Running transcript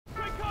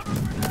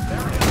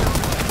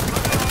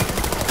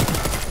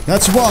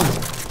That's one.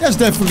 There's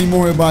definitely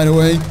more, by the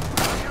way.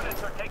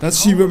 Let's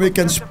see where we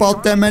can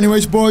spot them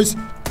anyways, boys.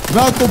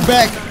 Welcome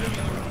back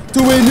to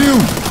a new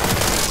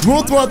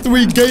World War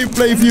III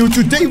gameplay view.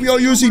 Today we are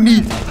using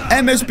the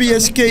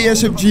MSBSK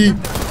SMG.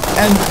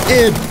 And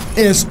it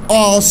is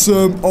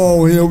awesome.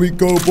 Oh, here we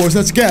go, boys.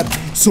 Let's get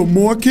some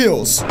more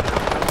kills.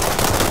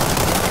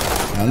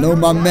 Hello,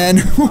 my man.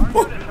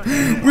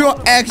 We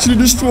are actually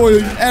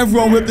destroying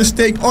everyone with this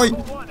tank. Oi,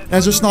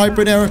 there's a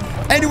sniper there.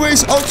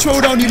 Anyways, I'll throw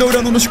down the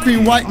loadout on the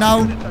screen right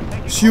now.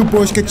 So you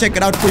boys can check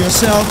it out for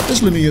yourself.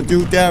 There's literally a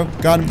dude there.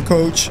 Got him,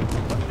 coach.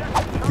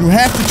 You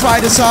have to try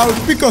this out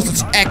because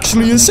it's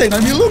actually insane. I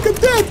mean, look at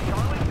that.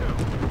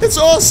 It's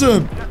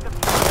awesome.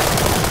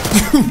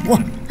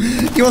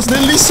 He was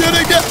literally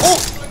sitting there. Oh,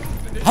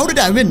 how did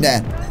I win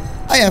that?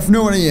 I have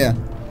no idea.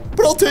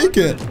 But I'll take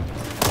it.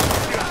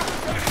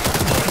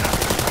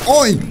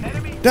 Oi,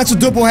 that's a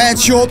double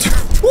headshot.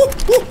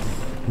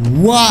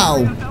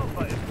 Wow.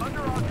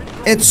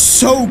 It's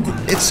so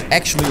good. It's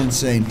actually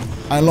insane.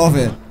 I love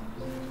it.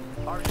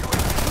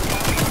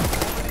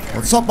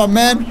 What's up, my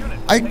man?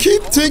 I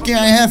keep thinking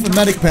I have a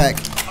medic pack.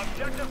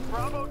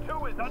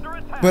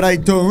 But I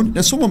don't.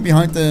 There's someone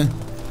behind the...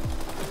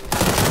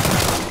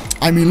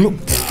 I mean, look.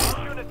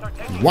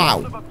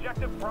 Wow.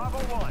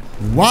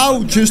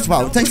 Wow, just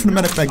wow. Thanks for the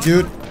medic pack,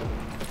 dude.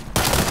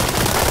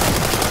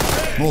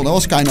 Oh, that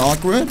was kind of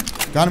awkward.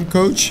 Got him,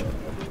 coach.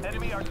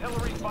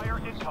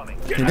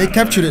 Okay, they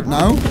captured it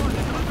now.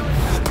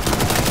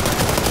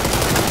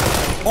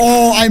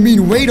 Oh, I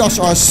mean, radars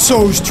are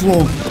so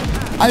strong.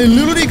 I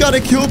literally got a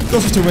kill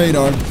because of the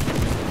radar.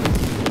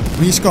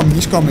 He's coming,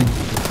 he's coming.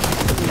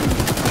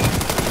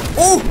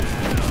 Oh,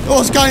 that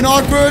was kind of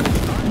awkward.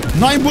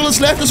 9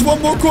 bullets left, there's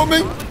one more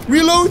coming.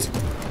 Reload.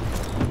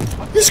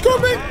 He's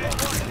coming.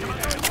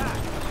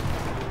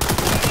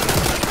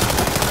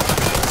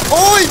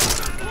 Oi!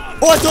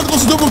 Oh, I thought it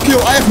was a double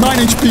kill. I have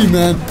 9 HP,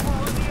 man.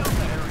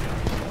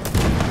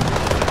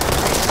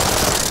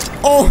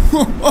 Oh,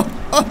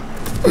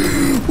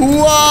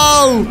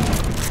 wow.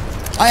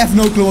 I have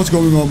no clue what's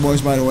going on,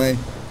 boys, by the way.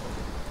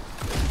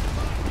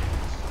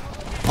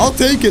 I'll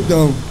take it,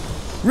 though.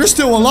 We're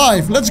still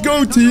alive. Let's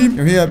go, team.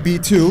 You're here at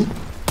B2.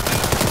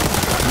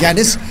 Yeah,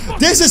 this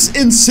is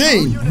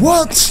insane.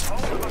 What?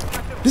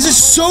 This is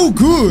so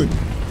good.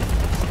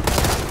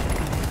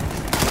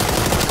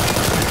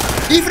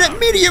 Even at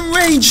medium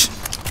range.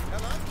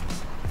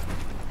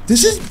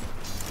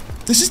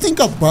 This thing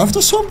got buffed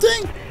or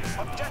something?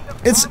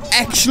 It's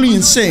actually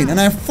insane. And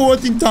I have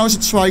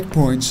 14,000 strike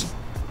points.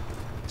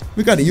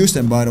 We gotta use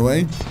them, by the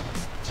way.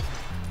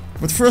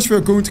 But first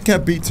we're going to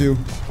cap B2.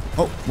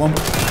 Oh, 1,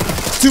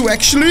 2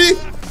 actually.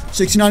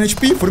 69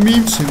 HP for the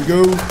memes. Here we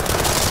go.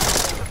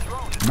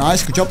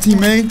 Nice, good job,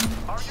 teammate.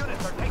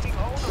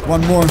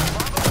 One more.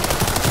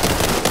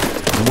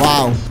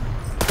 Wow.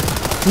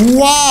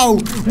 Wow!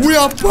 We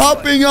are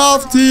popping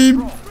off,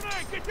 team!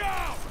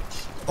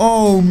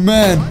 Oh,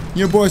 man.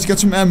 Here, boys, get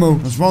some ammo.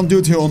 There's one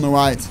dude here on the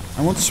right.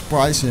 I want to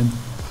surprise him.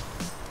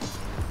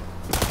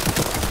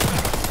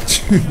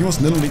 He was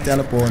literally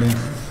teleporting.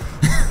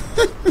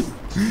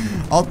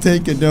 I'll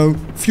take it, though.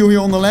 Few here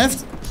on the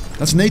left.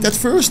 Let's nade that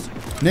first.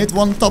 Nade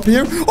one top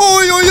here. Oi,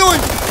 oi, oi!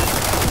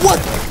 What?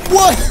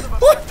 What?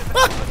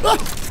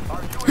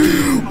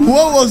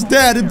 What was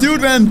that? The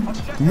dude ran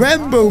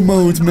Rambo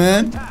mode,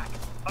 man.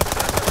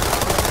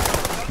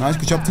 Nice,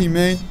 good job,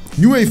 teammate.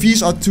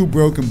 UAVs are too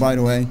broken, by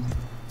the way.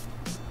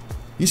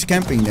 He's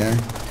camping there.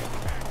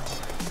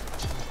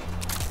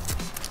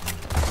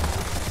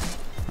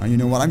 Oh, you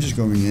know what? I'm just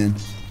going in.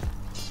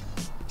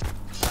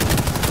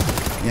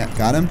 Yeah,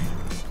 got him.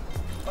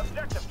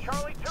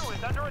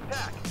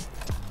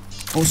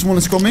 Oh, someone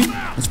is coming.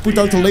 Let's put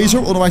out the laser,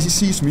 otherwise he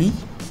sees me.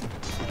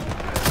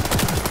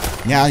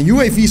 Yeah,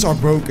 UAVs are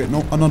broken.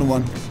 No, another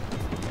one.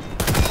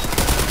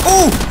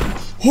 Oh!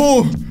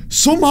 Oh!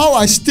 Somehow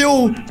I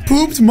still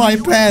pooped my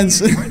pants.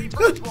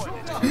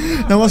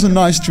 That was a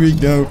nice streak,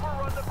 though.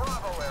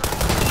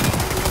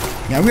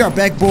 Yeah, we are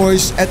back,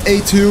 boys, at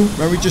A2,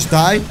 where we just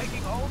died.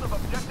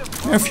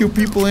 There are a few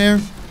people here.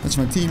 That's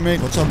my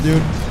teammate. What's up,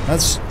 dude?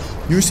 Let's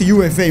use the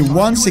UAV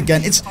once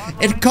again.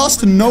 It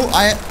cost no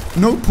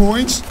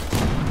points.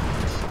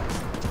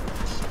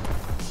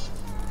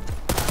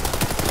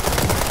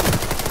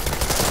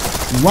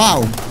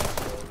 Wow.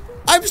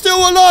 I'm still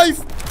alive.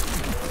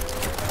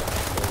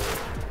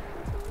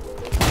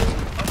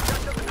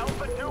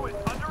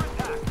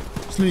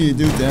 There's literally a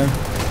dude there.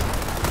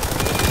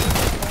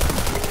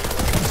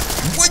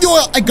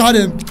 I got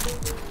him.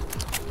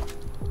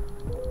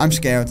 I'm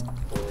scared.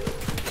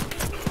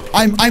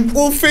 I'm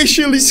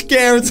officially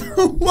scared.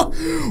 What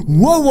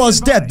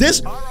was that?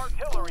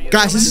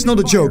 Guys, this is not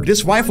a joke.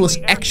 This rifle is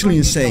actually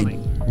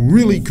insane.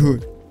 Really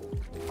good.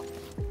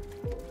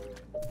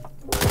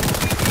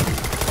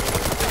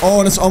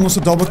 Oh, that's almost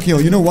a double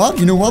kill. You know what?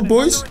 You know what,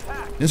 boys?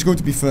 This is going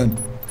to be fun.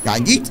 Yeah,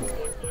 yeet.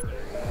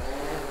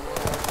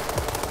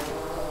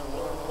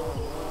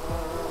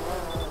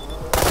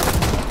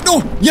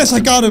 Oh, yes, I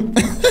got him.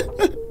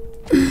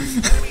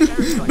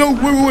 No,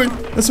 wait.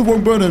 That's the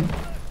wrong button.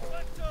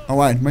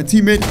 Alright, my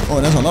teammate.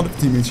 Oh, there's a lot of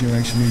teammates here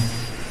actually.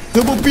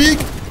 Double peek.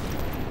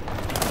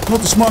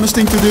 Not the smartest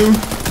thing to do.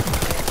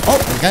 Oh,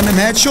 again a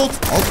headshot.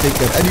 I'll take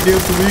that any day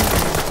of the week.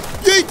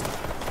 Yeet!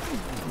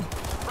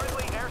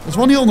 There's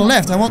one here on the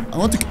left. I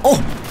want to. Oh,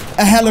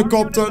 a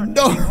helicopter.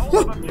 No.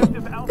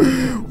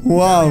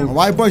 Wow.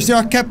 Alright, boys, they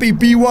are capping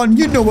B1.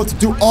 You know what to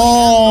do.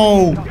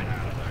 Oh.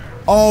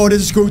 Oh,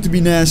 this is going to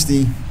be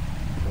nasty.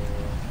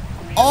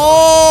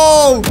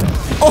 Oh.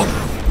 Oh.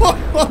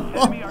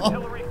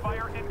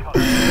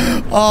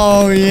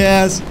 Oh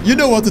yes, you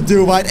know what to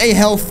do, right? A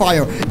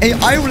hellfire. A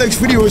iRelax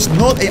video is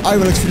not a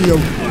iRelax video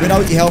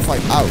without the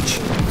hellfire. Ouch.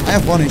 I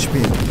have 1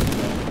 HP.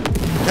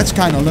 That's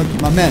kind of lucky,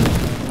 my man.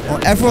 Oh,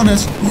 everyone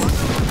is.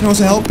 There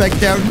was a health back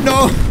there.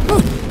 No.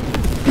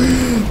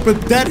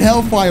 But that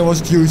hellfire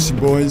was juicy,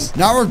 boys.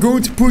 Now we're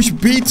going to push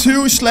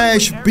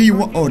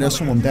B2/B1. Oh, there's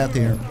someone dead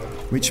here,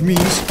 which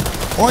means.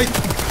 Oi,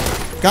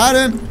 got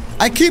him.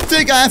 I keep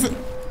thinking I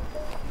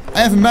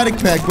have a medic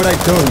pack, but I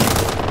don't.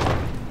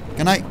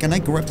 Can I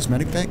grab this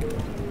medic pack?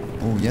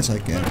 Oh, yes I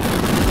can.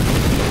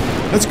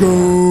 Let's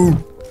go.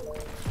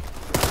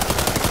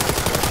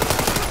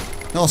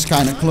 That was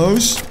kind of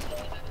close.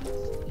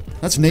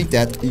 Let's nade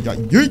that.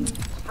 Yeet.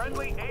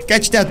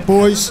 Catch that,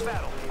 boys.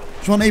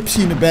 There's one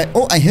APC in the back.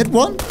 Oh, I hit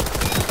one.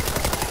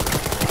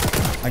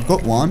 I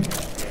got one.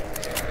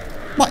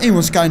 My aim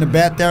was kind of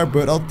bad there,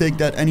 but I'll take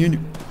that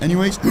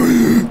anyways.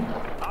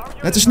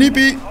 That's a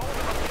sneepy.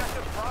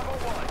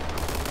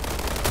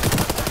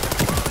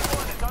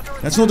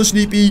 That's not a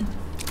sneepy.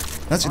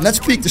 Let's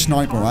peek the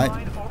sniper, right?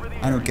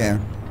 I don't care.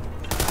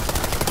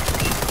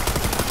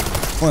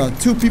 Oh,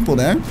 2 people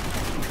there.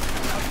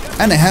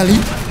 And a heli.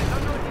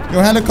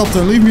 Yo,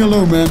 helicopter, leave me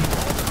alone, man.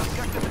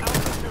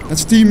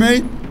 That's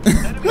teammate.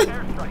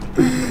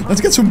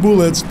 Let's get some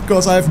bullets,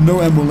 because I have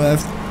no ammo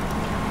left.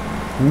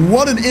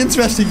 What an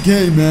interesting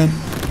game, man.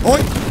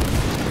 Oi!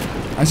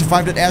 I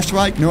survived that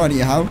airstrike. No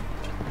idea how.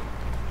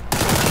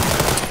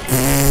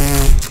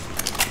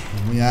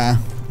 Yeah,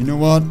 you know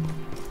what?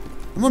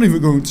 I'm not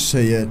even going to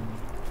say it.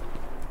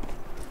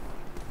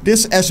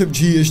 This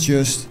SMG is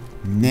just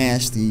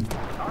nasty.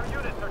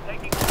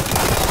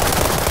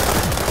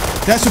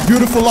 That's a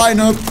beautiful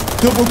lineup.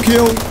 Double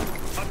kill.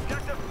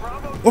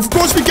 Of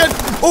course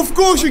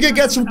we can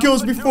get some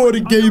kills before the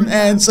game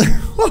ends.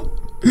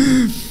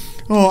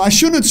 Oh, I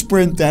shouldn't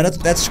sprint that.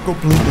 That's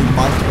completely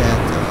my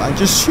bad. I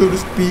just should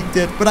have peeked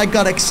it, but I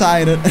got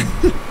excited.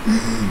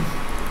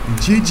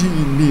 GG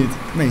indeed.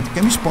 Mate,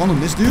 can we spawn on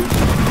this dude?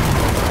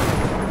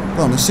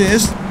 Well,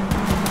 assist.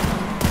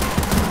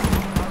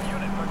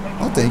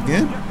 I'll take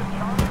it.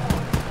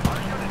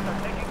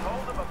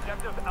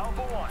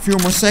 Few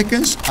more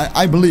seconds.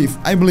 I believe.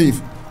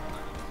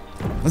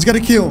 Let's get a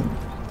kill.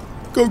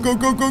 Go, go,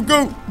 go, go,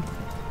 go.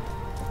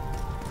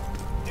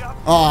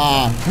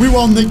 Ah, we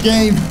won the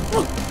game.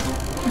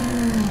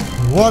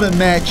 What a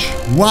match.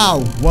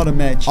 Wow, what a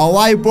match.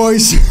 Alright,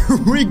 boys.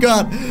 We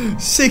got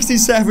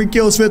 67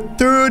 kills with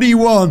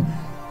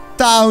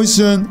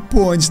 31,000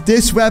 points.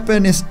 This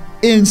weapon is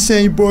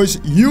insane, boys.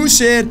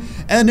 Use it.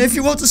 And if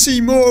you want to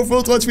see more of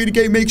World War II the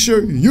game, make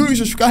sure you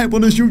subscribe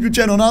on this YouTube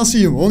channel. And I'll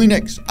see you on the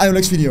next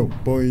iRelax video.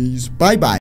 Boys, bye bye.